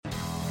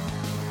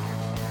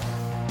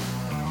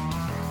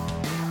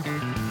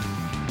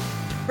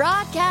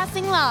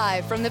Broadcasting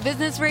live from the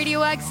Business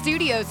Radio X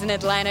studios in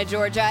Atlanta,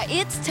 Georgia,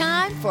 it's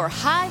time for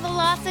High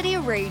Velocity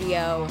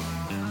Radio.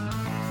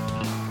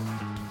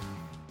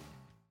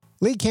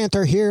 Lee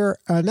Cantor here,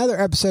 another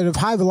episode of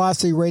High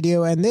Velocity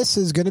Radio, and this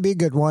is going to be a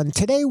good one.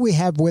 Today we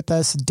have with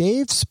us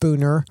Dave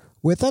Spooner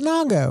with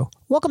Inago.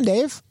 Welcome,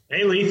 Dave.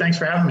 Hey, Lee. Thanks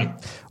for having me.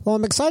 Well,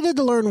 I'm excited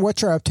to learn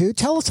what you're up to.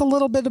 Tell us a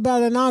little bit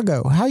about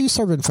Inago. How are you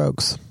serving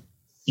folks?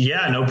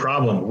 Yeah, no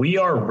problem. We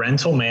are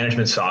rental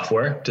management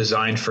software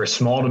designed for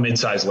small to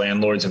mid-sized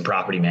landlords and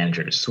property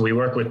managers. So we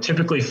work with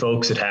typically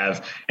folks that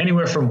have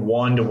anywhere from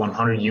 1 to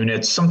 100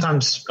 units,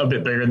 sometimes a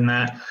bit bigger than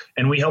that.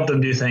 And we help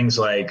them do things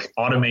like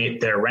automate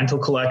their rental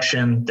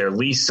collection, their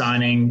lease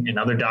signing and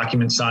other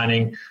document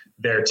signing,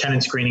 their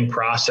tenant screening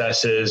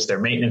processes, their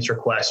maintenance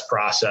request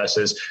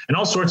processes, and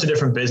all sorts of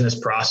different business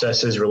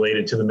processes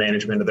related to the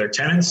management of their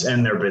tenants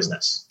and their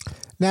business.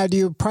 Now, do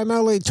you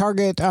primarily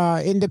target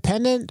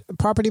independent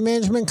property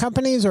management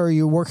companies, or are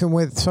you working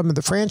with some of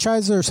the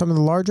franchises or some of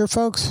the larger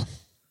folks?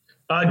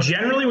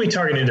 Generally, we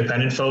target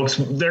independent folks.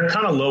 They're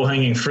kind of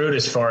low-hanging fruit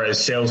as far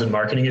as sales and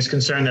marketing is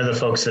concerned. They're the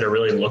folks that are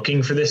really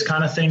looking for this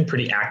kind of thing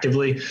pretty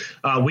actively.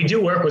 We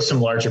do work with some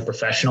larger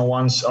professional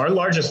ones. Our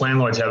largest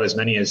landlords have as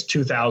many as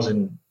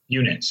 2,000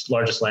 units,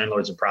 largest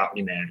landlords and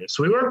property managers.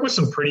 So we work with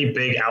some pretty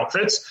big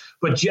outfits,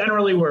 but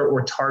generally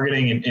we're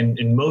targeting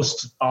and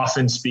most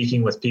often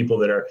speaking with people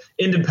that are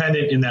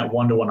independent in that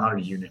 1 to 100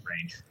 unit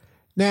range.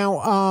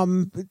 Now,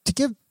 to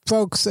give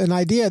folks an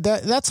idea,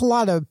 that's a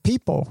lot of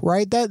people,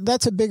 right?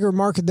 That's a bigger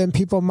market than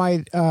people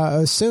might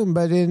assume.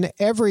 But in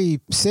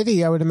every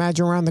city, I would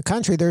imagine around the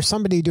country, there's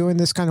somebody doing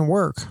this kind of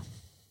work.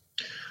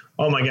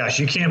 Oh my gosh,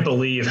 you can't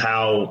believe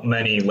how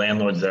many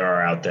landlords there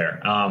are out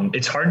there.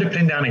 It's hard to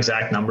pin down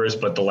exact numbers,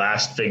 but the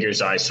last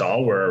figures I saw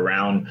were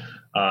around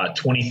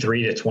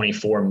 23 to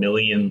 24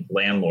 million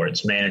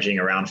landlords managing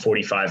around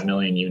 45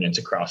 million units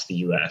across the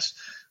U.S.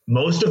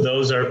 Most of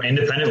those are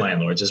independent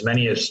landlords, as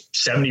many as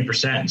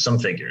 70% in some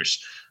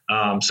figures.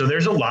 So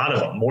there's a lot of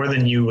them, more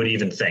than you would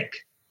even think.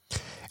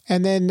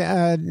 And then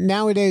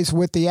nowadays,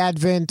 with the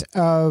advent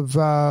of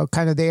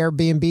kind of the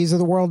Airbnbs of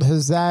the world,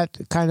 has that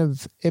kind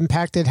of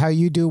impacted how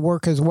you do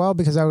work as well?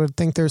 Because I would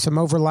think there's some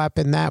overlap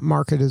in that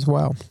market as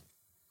well.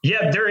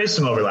 Yeah, there is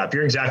some overlap.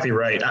 You're exactly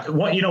right.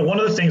 One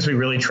of the things we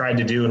really tried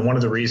to do, and one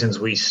of the reasons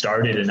we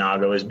started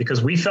Inago, is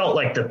because we felt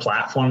like the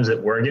platforms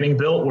that were getting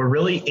built were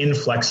really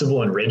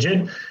inflexible and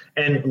rigid.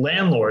 And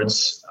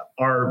landlords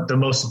are the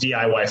most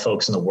DIY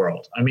folks in the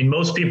world. I mean,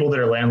 most people that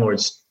are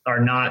landlords are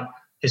not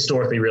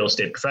historically real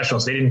estate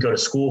professionals. They didn't go to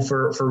school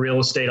for real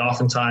estate.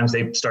 Oftentimes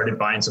they started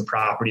buying some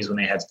properties when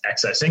they had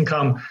excess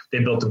income. They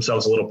built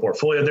themselves a little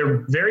portfolio.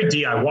 They're very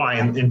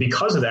DIY. And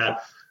because of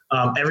that,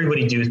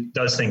 everybody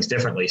does things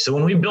differently. So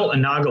when we built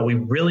Inago, we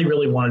really,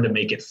 really wanted to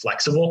make it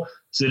flexible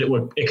so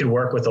that it could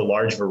work with a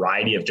large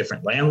variety of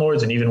different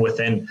landlords, and even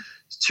within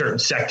certain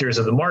sectors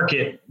of the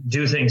market,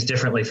 do things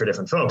differently for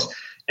different folks.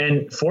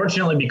 And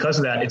fortunately, because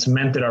of that, it's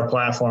meant that our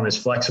platform is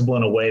flexible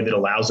in a way that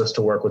allows us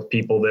to work with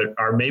people that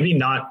are maybe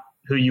not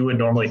who you would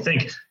normally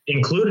think.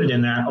 Included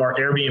in that are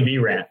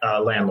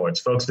Airbnb landlords,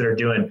 folks that are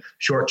doing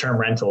short-term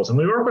rentals. And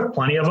we work with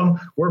plenty of them.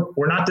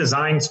 We're not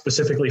designed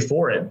specifically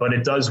for it, but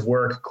it does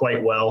work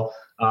quite well.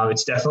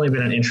 It's definitely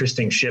been an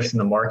interesting shift in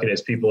the market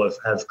as people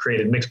have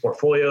created mixed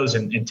portfolios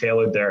and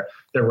tailored their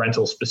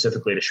rentals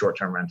specifically to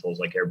short-term rentals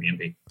like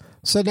Airbnb.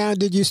 So now,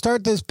 did you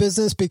start this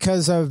business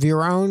because of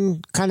your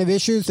own kind of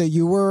issues, that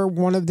you were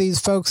one of these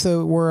folks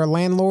that were a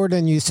landlord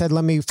and you said,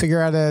 let me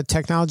figure out a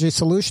technology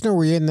solution, or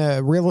were you in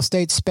the real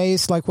estate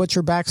space? Like, what's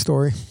your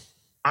backstory?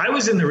 I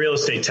was in the real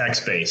estate tech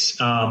space,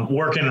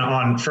 working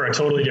for a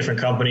totally different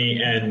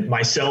company, and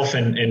myself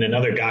and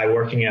another guy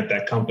working at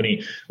that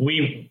company,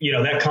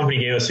 that company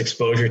gave us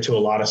exposure to a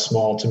lot of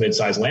small to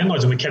mid-sized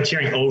landlords. And we kept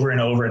hearing over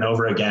and over and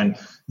over again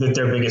that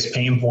their biggest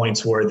pain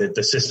points were that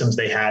the systems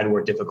they had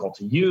were difficult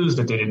to use,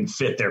 that they didn't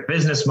fit their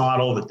business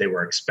model, that they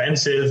were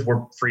expensive.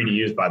 We're free to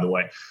use, by the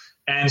way.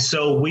 And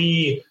so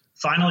we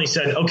finally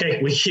said,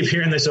 okay, we keep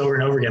hearing this over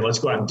and over again. Let's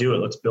go out and do it.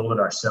 Let's build it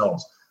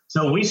ourselves.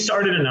 So we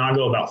started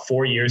Inago about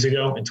 4 years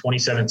ago in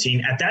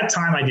 2017. At that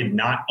time, I did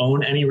not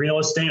own any real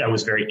estate. I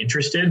was very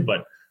interested,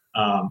 but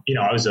I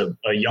was a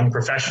young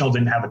professional,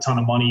 didn't have a ton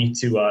of money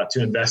to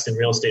invest in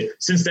real estate.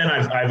 Since then,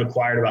 I've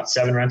acquired about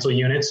 7 rental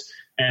units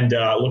and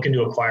looking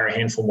to acquire a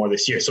handful more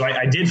this year. So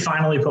I did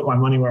finally put my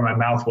money where my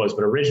mouth was,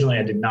 but originally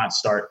I did not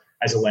start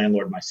as a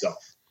landlord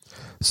myself.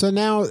 So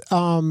now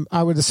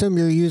I would assume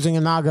you're using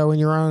Inago in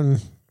your own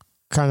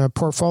kind of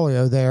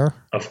portfolio there.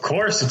 Of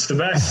course, it's the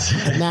best.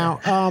 Now,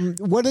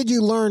 what did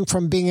you learn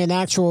from being an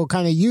actual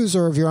kind of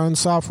user of your own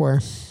software?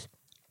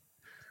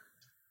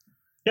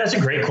 Yeah, that's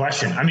a great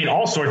question. I mean,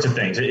 all sorts of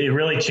things. It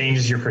really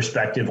changes your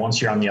perspective once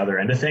you're on the other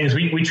end of things.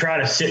 We try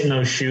to sit in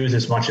those shoes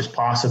as much as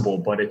possible,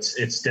 but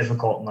it's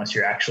difficult unless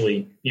you're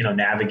actually,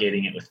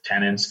 navigating it with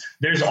tenants.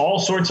 There's all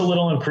sorts of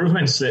little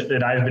improvements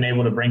that I've been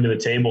able to bring to the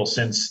table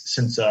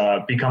since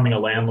becoming a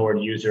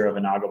landlord user of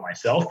Inago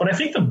myself. But I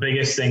think the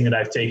biggest thing that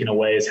I've taken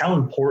away is how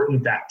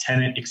important that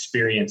tenant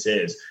experience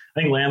is.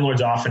 I think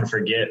landlords often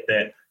forget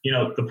that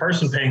the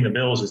person paying the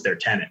bills is their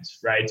tenants,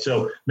 right?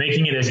 So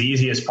making it as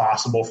easy as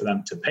possible for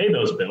them to pay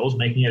those bills,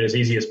 making it as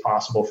easy as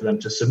possible for them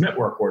to submit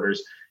work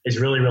orders is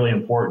really, really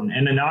important.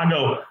 And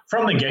Inago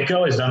from the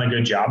get-go has done a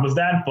good job of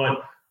that,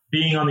 but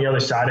being on the other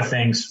side of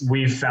things,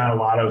 we've found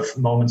a lot of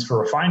moments for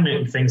refinement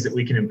and things that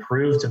we can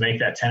improve to make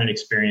that tenant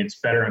experience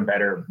better and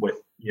better with,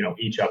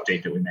 each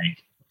update that we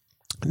make.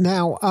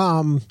 Now,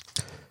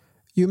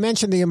 you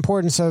mentioned the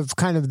importance of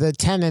kind of the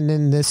tenant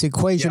in this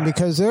equation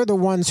because they're the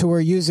ones who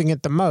are using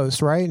it the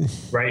most, right?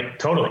 Right,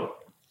 totally.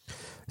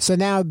 So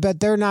now, but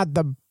they're not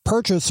the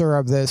purchaser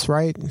of this,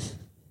 right?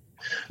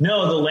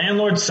 No, the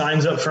landlord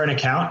signs up for an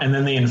account and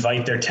then they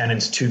invite their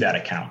tenants to that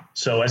account.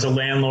 So as a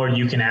landlord,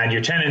 you can add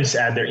your tenants,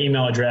 add their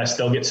email address,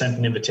 they'll get sent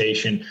an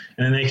invitation,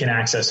 and then they can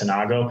access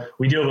Inago.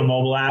 We do have a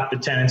mobile app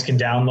that tenants can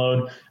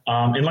download.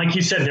 And like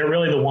you said, they're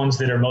really the ones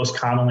that are most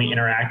commonly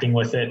interacting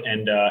with it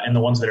and the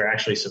ones that are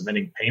actually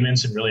submitting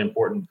payments and really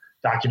important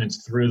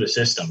documents through the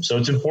system. So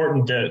it's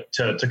important to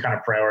kind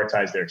of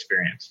prioritize their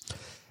experience.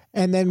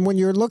 And then when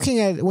you're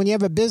looking at, when you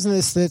have a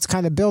business that's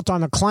kind of built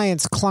on a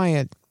client's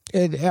client,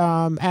 it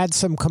adds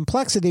some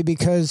complexity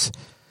because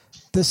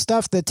the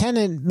stuff the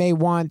tenant may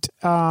want,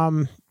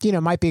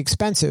 might be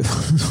expensive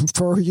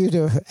for you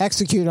to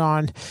execute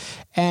on.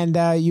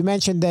 And you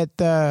mentioned that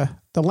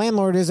the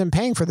landlord isn't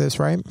paying for this,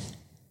 right?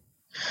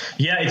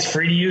 Yeah, it's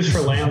free to use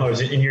for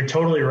landlords, and you're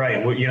totally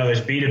right.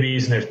 There's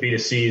B2Bs and there's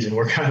B2Cs, and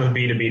we're kind of a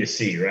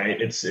B2B2C, right?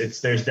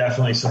 There's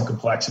definitely some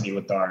complexity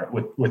with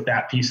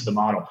that piece of the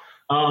model.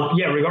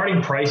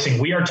 Regarding pricing,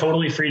 we are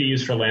totally free to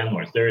use for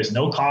landlords. There is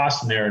no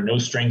cost and there are no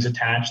strings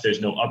attached.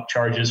 There's no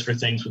upcharges for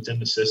things within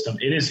the system.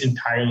 It is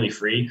entirely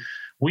free.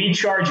 We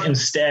charge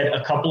instead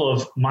a couple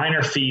of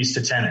minor fees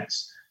to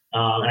tenants.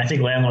 And I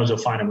think landlords will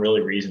find them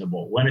really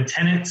reasonable. When a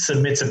tenant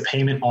submits a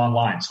payment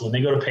online, so when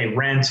they go to pay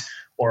rent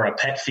or a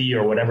pet fee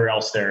or whatever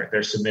else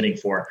they're submitting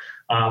for,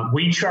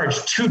 we charge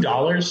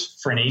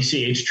 $2 for an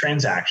ACH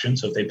transaction.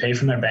 So if they pay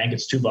from their bank,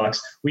 it's $2.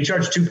 We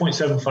charge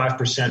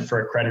 2.75% for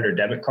a credit or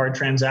debit card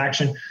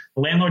transaction.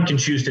 The landlord can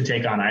choose to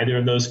take on either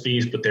of those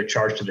fees, but they're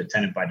charged to the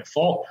tenant by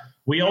default.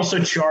 We also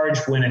charge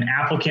when an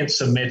applicant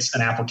submits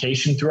an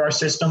application through our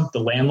system.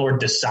 The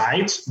landlord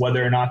decides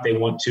whether or not they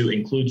want to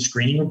include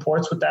screening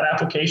reports with that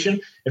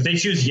application. If they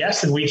choose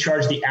yes, then we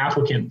charge the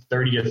applicant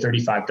 $30 to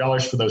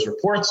 $35 for those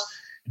reports.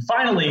 And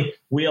finally,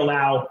 we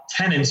allow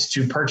tenants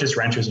to purchase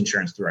renter's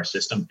insurance through our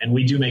system, and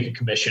we do make a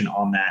commission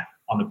on that,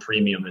 on the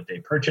premium that they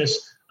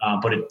purchase,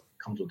 but it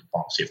comes with the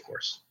policy, of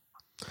course.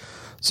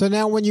 So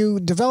now when you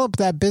developed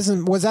that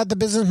business, was that the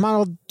business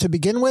model to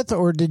begin with,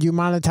 or did you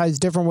monetize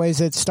different ways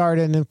that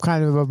started and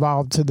kind of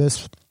evolved to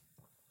this?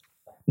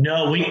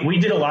 No, we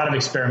did a lot of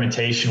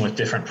experimentation with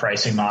different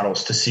pricing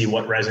models to see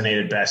what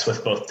resonated best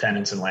with both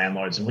tenants and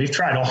landlords, and we've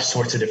tried all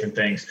sorts of different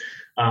things.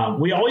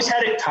 We always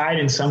had it tied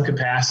in some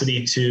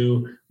capacity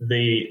to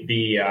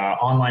the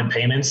online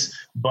payments,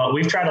 but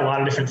we've tried a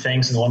lot of different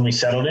things, and the one we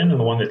settled in and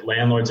the one that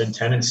landlords and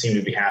tenants seem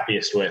to be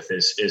happiest with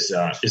is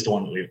the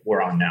one that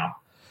we're on now.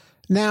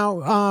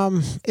 Now,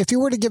 if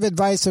you were to give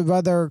advice of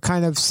other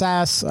kind of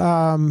SaaS,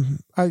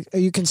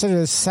 you consider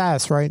this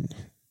SaaS, right?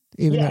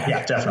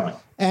 Yeah, definitely.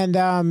 And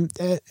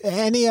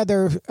any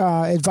other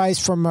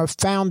advice from a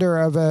founder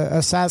of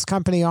a SaaS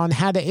company on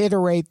how to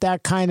iterate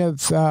that kind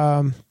of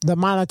the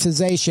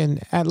monetization?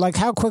 Like,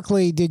 how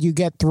quickly did you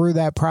get through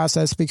that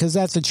process? Because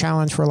that's a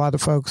challenge for a lot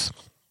of folks.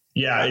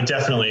 Yeah, it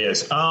definitely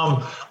is.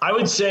 I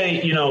would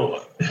say,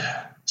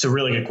 it's a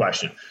really good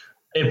question.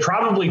 It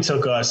probably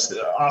took us,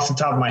 off the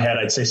top of my head,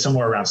 I'd say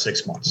somewhere around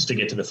 6 months to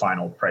get to the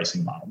final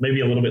pricing model.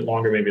 Maybe a little bit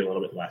longer, maybe a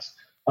little bit less.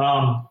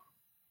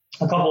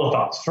 A couple of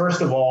thoughts.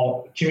 First of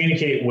all,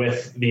 communicate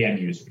with the end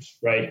users,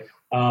 right?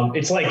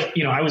 It's like,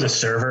 I was a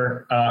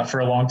server for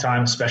a long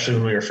time, especially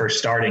when we were first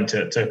starting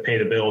to pay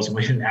the bills and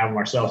we didn't have them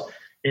ourselves.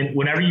 And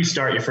whenever you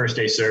start your first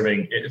day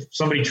serving, if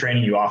somebody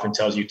training you often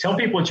tells you, tell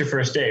people it's your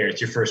first day or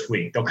it's your first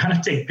week. They'll kind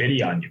of take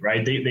pity on you,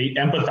 right? They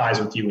empathize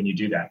with you when you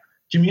do that.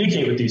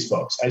 Communicate with these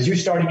folks. As you're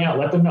starting out,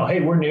 let them know, hey,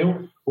 we're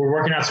new. We're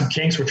working out some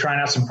kinks. We're trying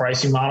out some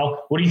pricing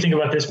model. What do you think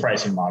about this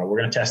pricing model? We're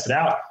going to test it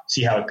out,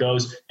 see how it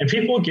goes. And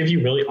people will give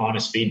you really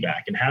honest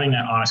feedback. And having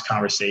that honest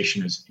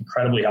conversation is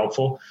incredibly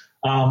helpful.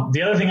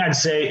 The other thing I'd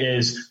say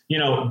is,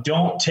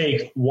 don't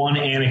take one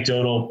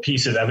anecdotal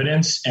piece of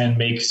evidence and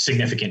make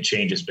significant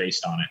changes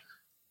based on it.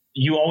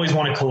 You always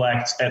want to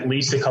collect at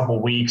least a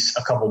couple weeks,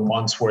 a couple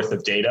months worth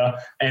of data,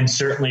 and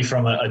certainly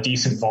from a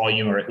decent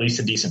volume or at least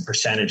a decent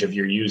percentage of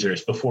your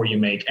users before you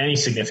make any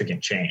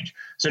significant change.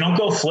 So don't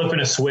go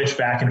flipping a switch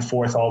back and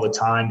forth all the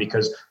time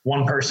because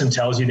one person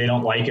tells you they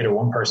don't like it or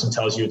one person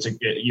tells you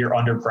you're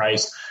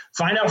underpriced.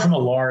 Find out from a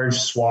large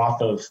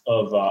swath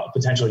of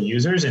potential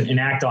users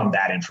and act on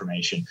that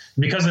information.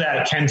 And because of that,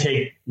 it can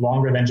take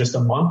longer than just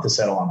a month to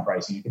settle on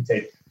pricing. You can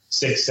take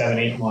 6, 7,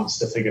 8 months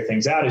to figure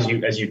things out as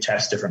you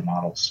test different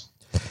models.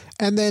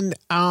 And then,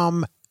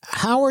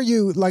 how are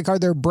you, are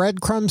there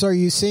breadcrumbs? Are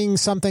you seeing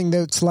something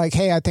that's like,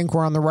 hey, I think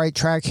we're on the right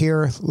track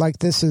here. Like,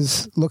 this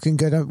is looking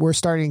good. We're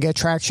starting to get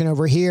traction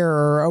over here,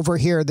 or over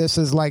here, this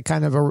is like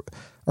kind of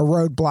a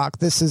roadblock?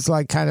 This is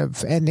like kind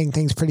of ending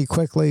things pretty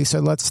quickly, so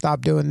let's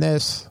stop doing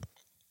this.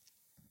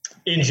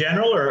 In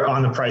general, or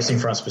on the pricing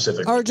front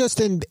specifically? Or just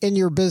in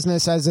your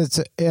business as it's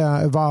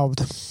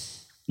evolved?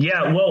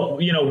 Yeah, well,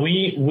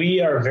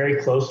 we are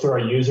very close to our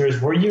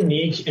users. We're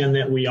unique in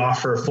that we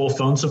offer full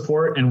phone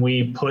support, and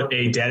we put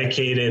a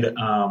dedicated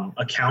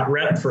account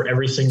rep for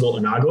every single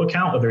Inago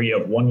account, whether you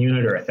have 1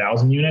 unit or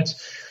 1,000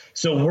 units.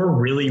 So we're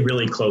really,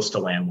 really close to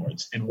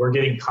landlords, and we're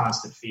getting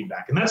constant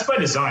feedback. And that's by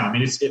design. I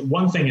mean,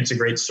 one thing, it's a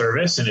great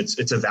service, and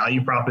it's a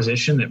value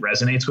proposition that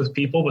resonates with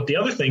people. But the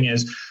other thing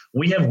is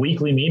we have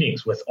weekly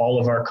meetings with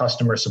all of our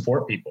customer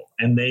support people,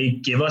 and they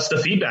give us the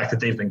feedback that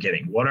they've been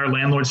getting. What are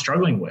landlords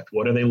struggling with?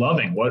 What are they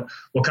loving? What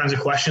kinds of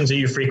questions are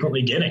you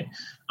frequently getting?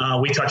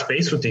 We touch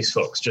base with these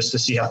folks just to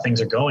see how things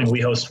are going.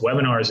 We host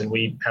webinars, and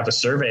we have a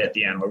survey at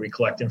the end where we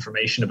collect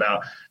information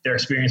about their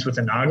experience with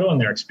Inago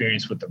and their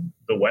experience with the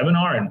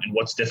webinar and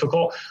what's difficult.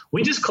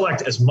 We just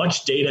collect as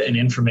much data and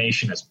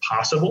information as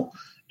possible,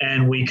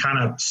 and we kind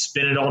of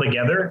spin it all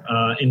together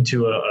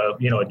into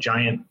a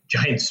giant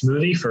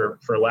smoothie,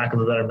 for lack of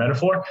a better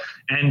metaphor.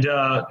 And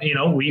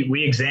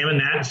we examine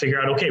that and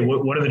figure out, okay,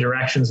 what are the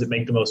directions that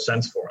make the most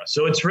sense for us?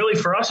 So it's really,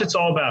 for us, it's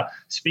all about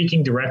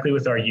speaking directly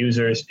with our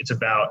users. It's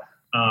about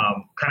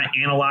kind of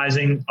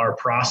analyzing our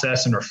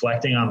process and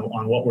reflecting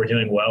on what we're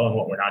doing well and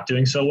what we're not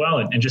doing so well,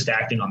 and just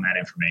acting on that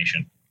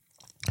information.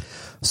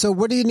 So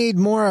what do you need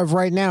more of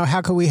right now?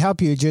 How can we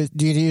help you?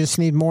 Do you just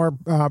need more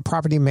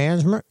property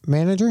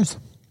managers?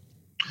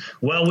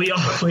 Well, we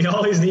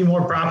always need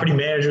more property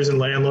managers and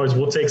landlords.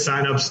 We'll take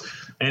signups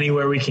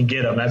anywhere we can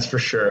get them. That's for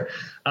sure.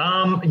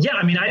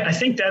 I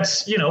think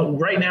that's,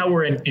 right now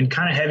we're in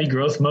kind of heavy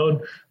growth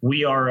mode.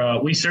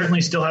 We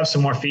certainly still have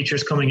some more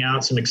features coming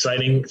out, some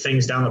exciting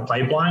things down the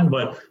pipeline,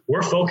 but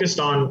we're focused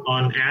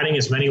on adding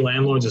as many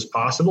landlords as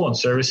possible and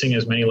servicing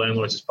as many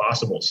landlords as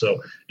possible.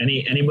 So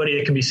anybody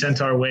that can be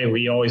sent our way,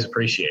 we always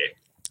appreciate.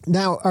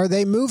 Now, are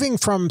they moving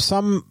from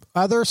some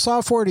other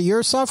software to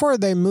your software? Or are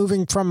they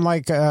moving from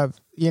like a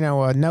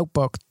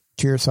notebook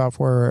to your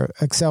software,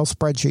 Excel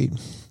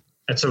spreadsheet?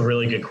 That's a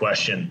really good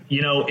question.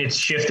 It's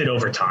shifted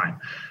over time.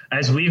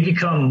 As we've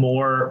become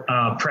more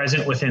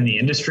present within the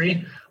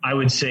industry, I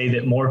would say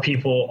that more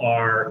people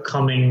are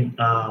coming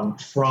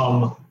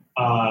from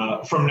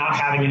not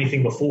having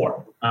anything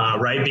before,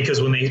 right?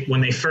 Because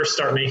when they first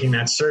start making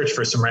that search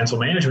for some rental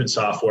management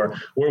software,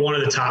 we're one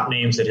of the top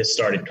names that has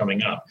started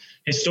coming up.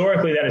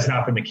 Historically, that has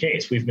not been the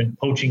case. We've been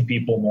poaching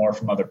people more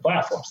from other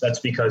platforms. That's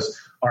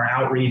because our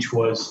outreach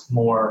was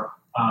more,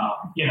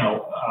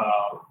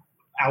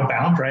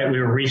 outbound, right?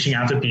 We were reaching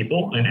out to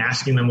people and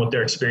asking them what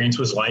their experience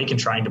was like and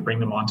trying to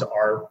bring them onto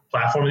our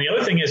platform. And the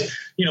other thing is,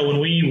 when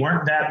we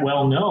weren't that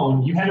well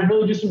known, you had to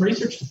really do some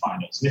research to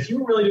find us. And if you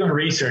were really doing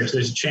research,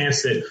 there's a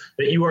chance that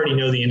you already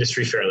know the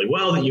industry fairly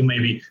well, that you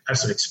maybe have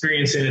some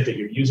experience in it, that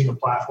you're using a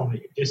platform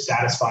that you're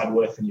dissatisfied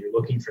with, and you're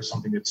looking for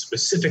something that's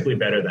specifically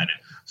better than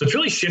it. So it's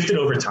really shifted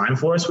over time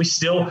for us. We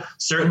still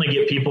certainly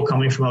get people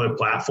coming from other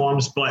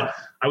platforms, but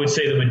I would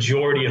say the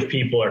majority of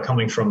people are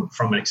coming from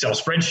an Excel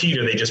spreadsheet,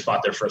 or they just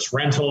bought their first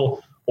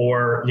rental,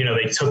 or,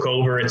 they took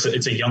over. It's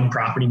a young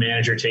property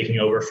manager taking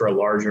over for a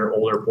larger,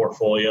 older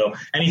portfolio,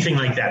 anything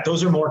like that.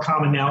 Those are more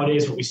common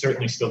nowadays, but we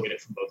certainly still get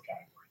it from both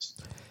categories.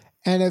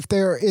 And if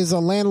there is a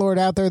landlord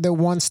out there that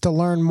wants to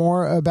learn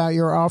more about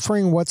your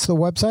offering, what's the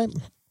website?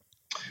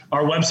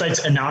 Our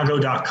website's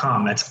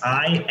inago.com. That's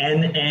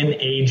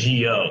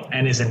INNAGO.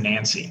 N is in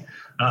Nancy.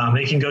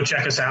 They can go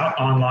check us out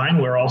online.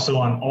 We're also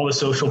on all the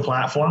social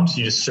platforms.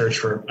 You just search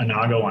for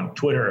Inago on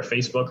Twitter or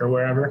Facebook or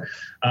wherever.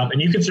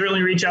 And you can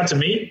certainly reach out to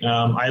me.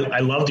 I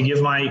love to give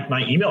my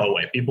email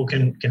away. People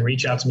can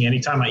reach out to me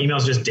anytime. My email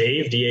is just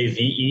Dave,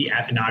 DAVE,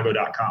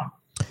 @inago.com.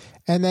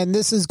 And then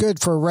this is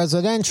good for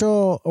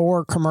residential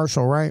or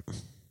commercial, right?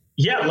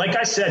 Yeah, like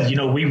I said,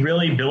 we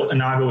really built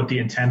Inago with the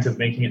intent of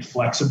making it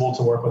flexible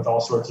to work with all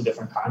sorts of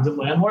different kinds of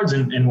landlords.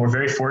 And we're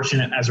very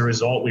fortunate as a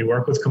result. We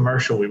work with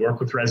commercial, we work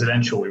with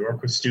residential, we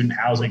work with student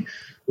housing.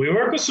 We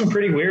work with some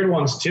pretty weird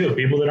ones too,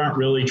 people that aren't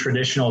really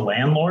traditional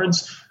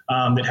landlords,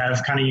 that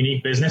have kind of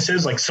unique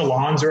businesses. Like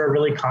salons are a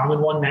really common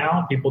one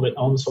now, people that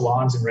own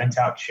salons and rent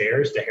out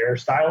chairs to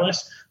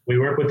hairstylists. We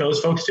work with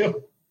those folks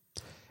too.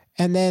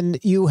 And then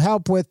you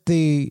help with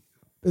the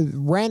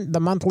rent, the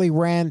monthly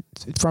rent,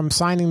 from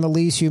signing the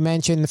lease you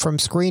mentioned, from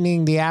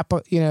screening the app,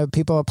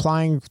 people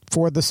applying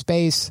for the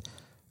space,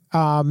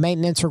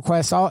 maintenance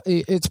requests.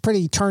 It's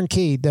pretty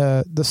turnkey,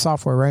 the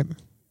software, right?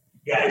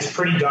 Yeah, it's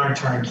pretty darn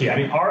turnkey. I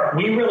mean,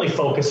 we really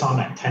focus on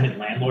that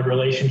tenant-landlord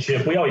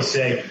relationship. We always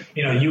say,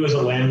 you as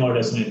a landlord,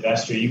 as an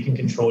investor, you can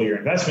control your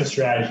investment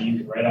strategy, you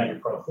can write out your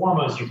pro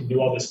formas, you can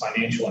do all this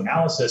financial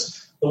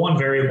analysis. The one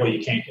variable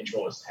you can't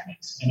control is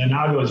tenants. And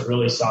Inago is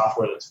really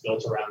software that's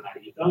built around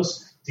that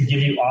ethos to give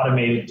you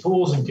automated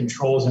tools and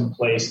controls in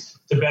place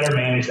to better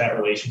manage that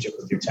relationship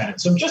with your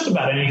tenants. So just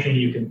about anything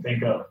you can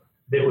think of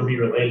that would be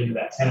related to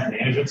that tenant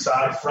management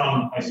side,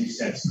 from, as you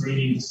said,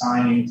 screening to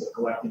signing to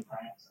collecting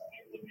rent,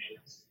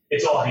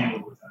 it's all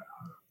handled with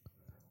Inago.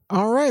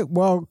 All right.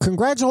 Well,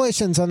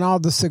 congratulations on all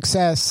the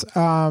success.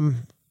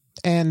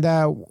 And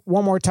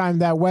one more time,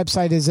 that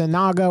website is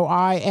Innago,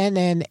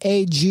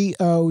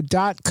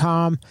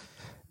 INNAGO.com.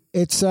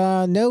 It's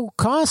no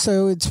cost,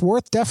 so it's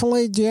worth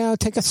definitely,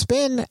 take a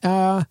spin,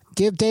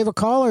 give Dave a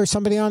call or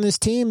somebody on his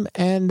team,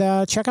 and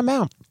check him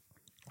out.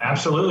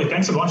 Absolutely.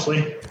 Thanks a bunch,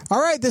 Lee.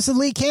 All right, this is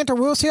Lee Cantor.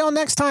 We'll see you all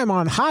next time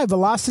on High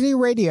Velocity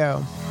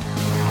Radio.